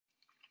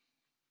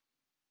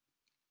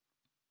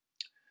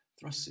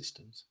Thrust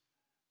systems,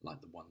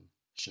 like the one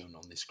shown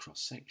on this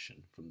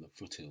cross-section from the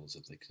foothills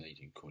of the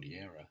Canadian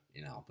Cordillera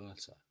in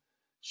Alberta,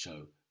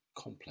 show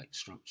complex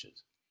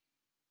structures.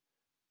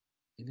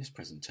 In this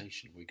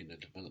presentation, we're going to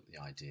develop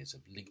the ideas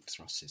of linked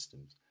thrust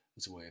systems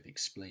as a way of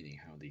explaining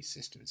how these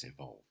systems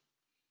evolve.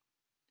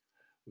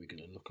 We're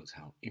going to look at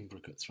how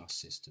imbricate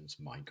thrust systems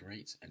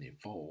migrate and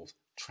evolve,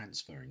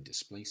 transferring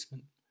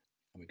displacement,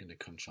 and we're going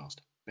to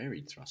contrast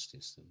buried thrust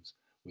systems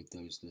with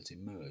those that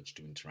emerge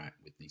to interact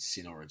with the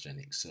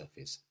synorogenic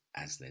surface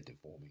as they're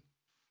deforming.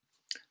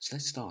 So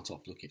let's start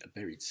off looking at a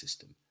buried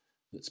system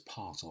that's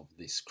part of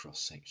this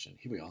cross-section.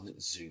 Here we are,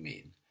 let's zoom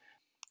in.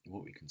 And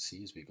what we can see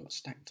is we've got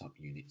stacked up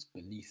units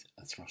beneath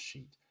a thrust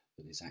sheet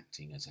that is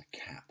acting as a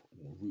cap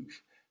or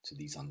roof to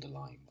these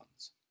underlying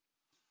ones.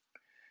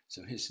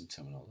 So here's some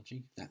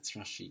terminology. That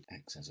thrust sheet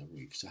acts as a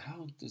roof. So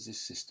how does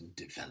this system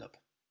develop?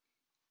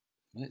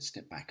 Well, let's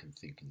step back and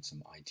think in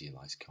some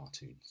idealized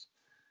cartoons.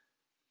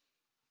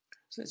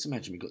 So let's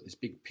imagine we've got this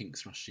big pink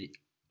thrust sheet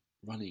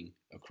running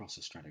across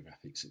a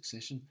stratigraphic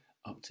succession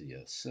up to the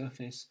Earth's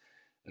surface,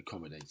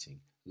 accommodating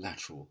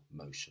lateral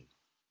motion.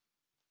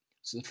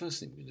 So the first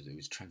thing we're going to do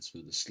is transfer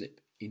the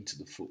slip into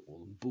the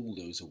footwall and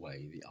bulldoze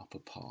away the upper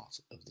part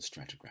of the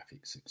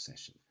stratigraphic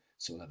succession.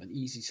 So we'll have an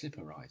easy slip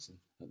horizon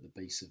at the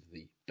base of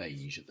the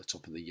beige at the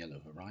top of the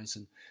yellow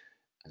horizon,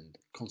 and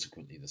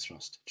consequently the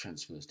thrust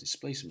transfers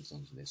displacement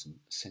onto this and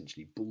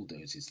essentially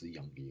bulldozes the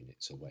younger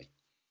units away,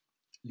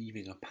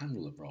 leaving a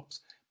panel of rocks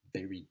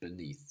buried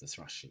beneath the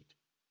thrust sheet.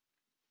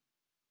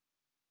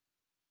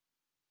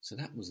 So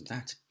that was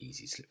that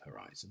easy slip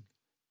horizon.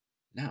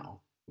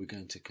 Now we're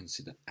going to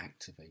consider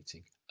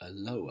activating a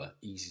lower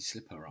easy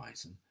slip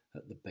horizon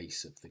at the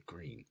base of the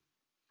green.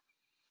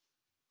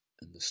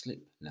 And the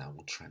slip now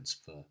will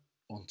transfer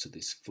onto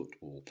this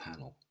footwall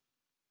panel,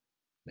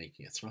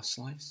 making a thrust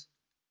slice,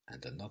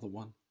 and another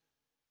one,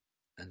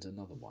 and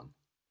another one.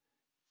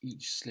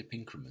 Each slip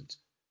increment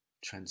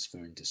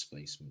transferring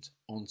displacement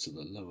onto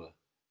the lower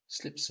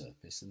slip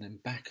surface and then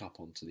back up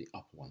onto the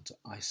upper one to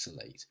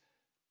isolate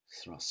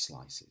thrust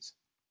slices,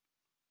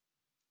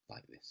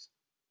 like this.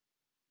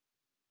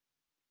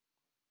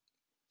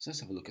 So let's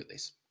have a look at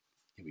this.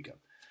 Here we go.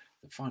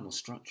 The final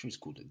structure is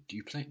called a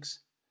duplex.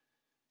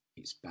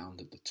 It's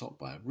bound at the top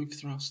by a roof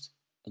thrust,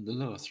 and the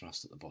lower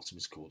thrust at the bottom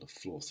is called a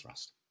floor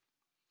thrust.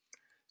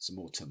 Some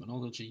more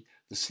terminology.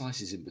 The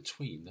slices in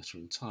between that are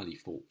entirely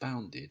fault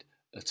bounded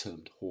are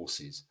termed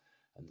horses,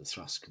 and the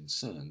thrusts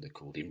concerned are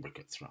called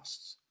imbricate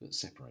thrusts that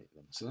separate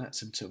them. So that's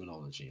some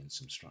terminology and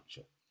some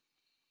structure.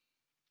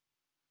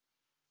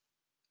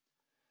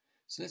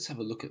 So let's have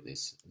a look at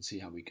this and see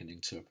how we can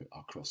interpret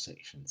our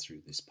cross-section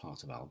through this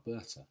part of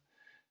Alberta.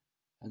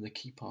 And the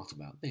key part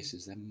about this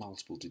is there are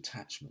multiple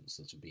detachments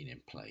that have been in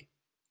play.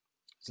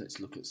 So let's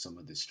look at some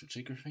of this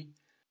stratigraphy.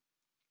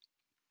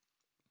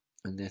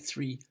 And there are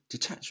three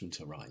detachment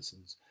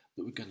horizons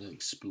that we're going to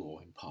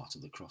explore in part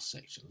of the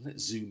cross-section.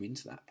 Let's zoom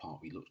into that part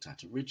we looked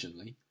at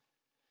originally.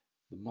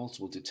 The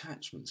multiple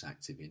detachments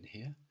active in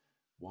here,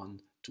 one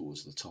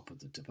towards the top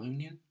of the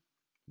Devonian,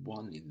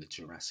 one in the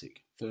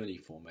Jurassic Ferny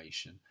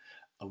Formation,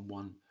 and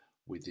one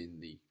within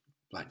the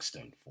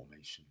Blackstone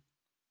Formation.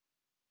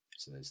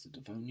 So there's the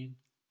Devonian,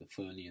 the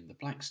Ferny and the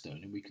Blackstone,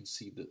 and we can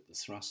see that the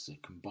thrusts are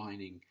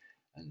combining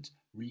and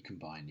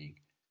recombining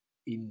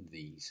in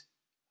these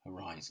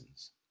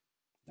horizons.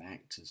 They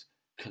act as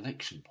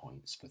collection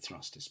points for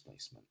thrust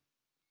displacement.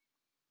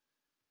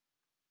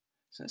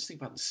 So let's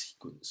think about the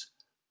sequence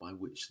by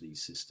which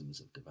these systems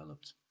have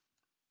developed.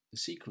 The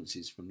sequence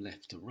is from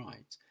left to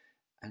right,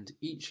 and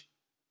each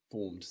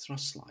formed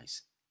thrust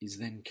slice is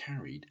then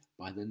carried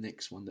by the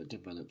next one that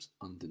develops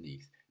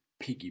underneath,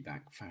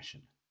 piggyback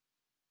fashion.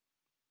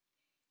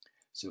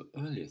 So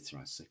earlier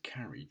thrusts are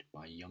carried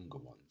by younger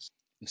ones.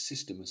 The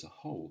system as a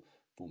whole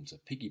forms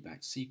a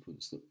piggyback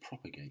sequence that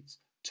propagates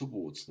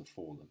towards the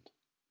foreland.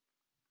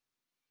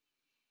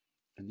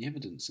 And the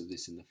evidence of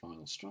this in the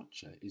final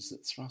structure is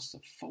that thrusts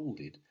are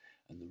folded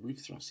and the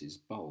roof thrust is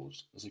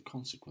bulged as a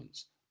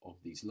consequence of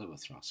these lower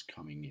thrusts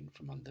coming in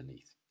from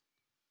underneath.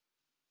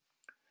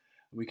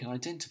 And we can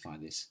identify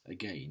this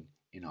again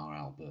in our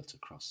Alberta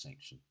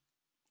cross-section.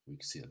 We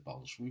can see a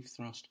bulged roof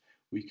thrust,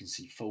 we can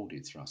see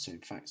folded thrusts. So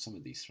in fact some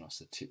of these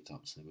thrusts are tipped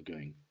up so they were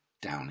going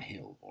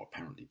downhill, or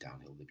apparently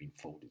downhill. They've been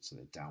folded so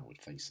they're downward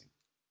facing.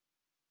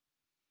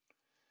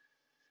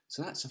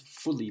 So that's a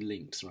fully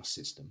linked thrust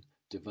system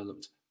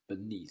developed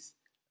beneath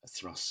a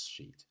thrust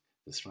sheet.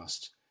 The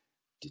thrust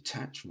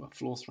detach from a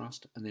floor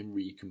thrust and then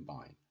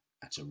recombine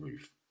at a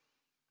roof.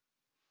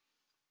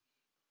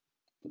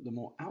 But the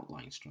more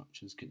outlying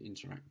structures can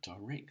interact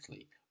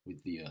directly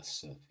with the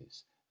Earth's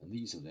surface, and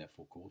these are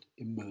therefore called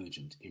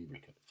emergent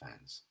imbricate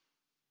fans.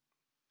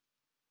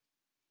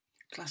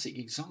 A classic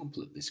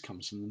example of this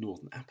comes from the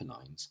northern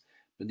Apennines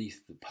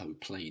beneath the Po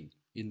Plain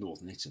in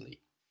northern Italy.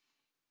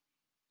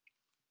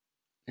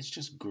 Let's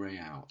just grey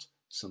out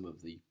some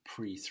of the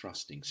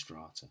pre-thrusting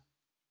strata.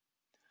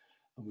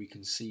 And we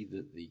can see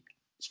that the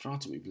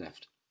strata we've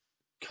left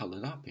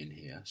coloured up in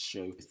here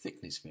show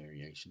thickness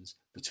variations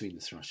between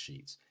the thrust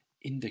sheets,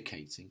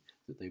 indicating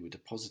that they were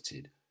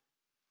deposited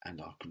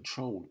and are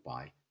controlled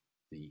by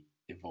the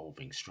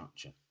evolving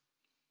structure.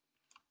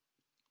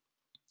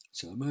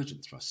 So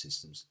emergent thrust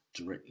systems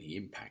directly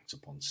impact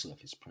upon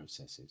surface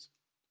processes.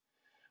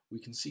 We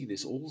can see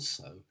this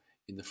also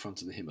in the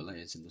front of the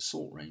Himalayas in the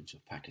salt range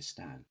of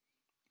Pakistan,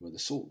 where the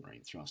salt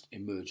rain thrust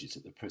emerges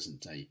at the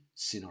present-day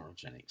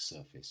synorogenic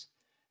surface.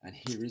 And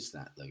here is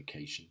that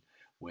location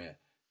where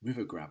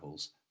river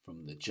gravels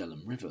from the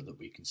Jhelum River that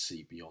we can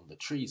see beyond the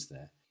trees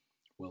there,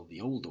 well,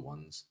 the older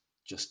ones,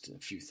 just a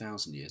few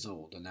thousand years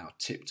old, are now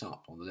tipped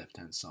up on the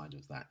left-hand side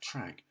of that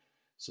track,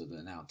 so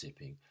they're now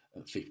dipping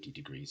at 50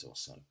 degrees or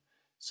so.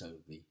 So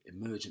the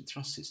emergent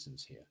thrust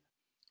systems here.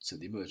 So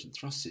the emergent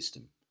thrust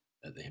system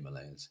at the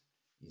Himalayas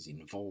is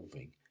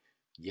involving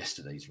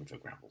yesterday's river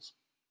gravels.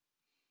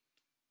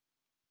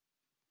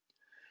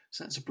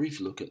 So that's a brief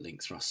look at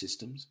linked thrust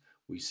systems.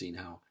 We've seen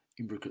how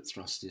imbricate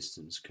thrust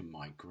systems can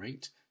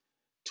migrate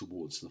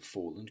towards the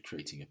foreland,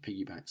 creating a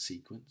piggyback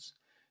sequence,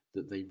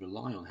 that they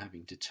rely on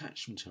having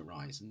detachment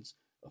horizons,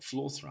 a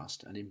floor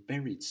thrust, and in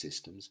buried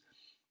systems,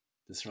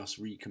 the thrusts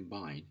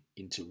recombine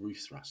into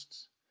roof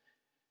thrusts.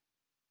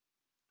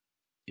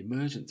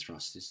 Emergent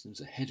thrust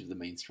systems ahead of the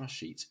main thrust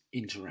sheets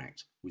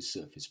interact with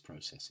surface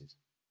processes.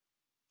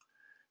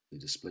 The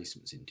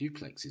displacements in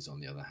duplexes, on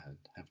the other hand,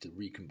 have to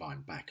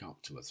recombine back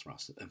up to a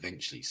thrust that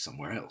eventually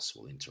somewhere else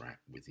will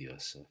interact with the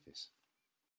Earth's surface.